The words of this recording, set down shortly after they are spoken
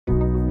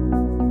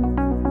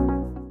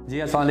Ji,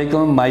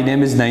 Assalamualaikum. My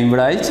name is Naeem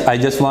Warraich. I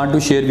just want to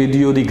share with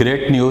you the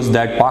great news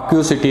that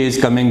Pakyo City is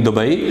coming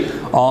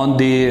Dubai on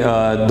the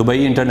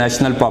Dubai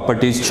International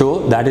Properties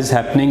Show that is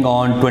happening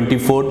on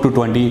 24 to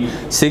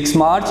 26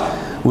 March.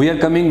 We are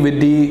coming with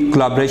the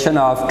collaboration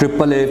of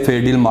AAA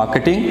Fair Deal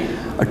Marketing.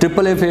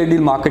 AAA Fair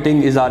Deal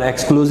Marketing is our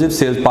exclusive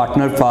sales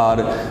partner for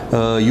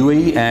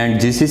UAE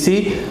and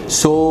GCC.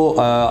 So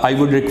I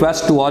would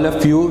request to all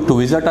of you to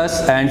visit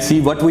us and see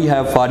what we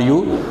have for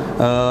you.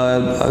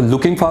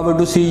 Looking forward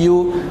to see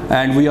you,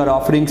 and we are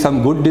offering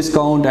some good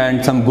discount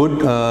and some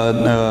good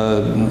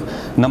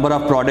number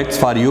of products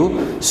for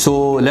you.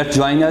 So let's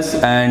join us,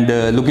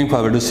 and looking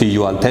forward to see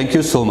you all. Thank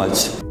you so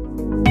much.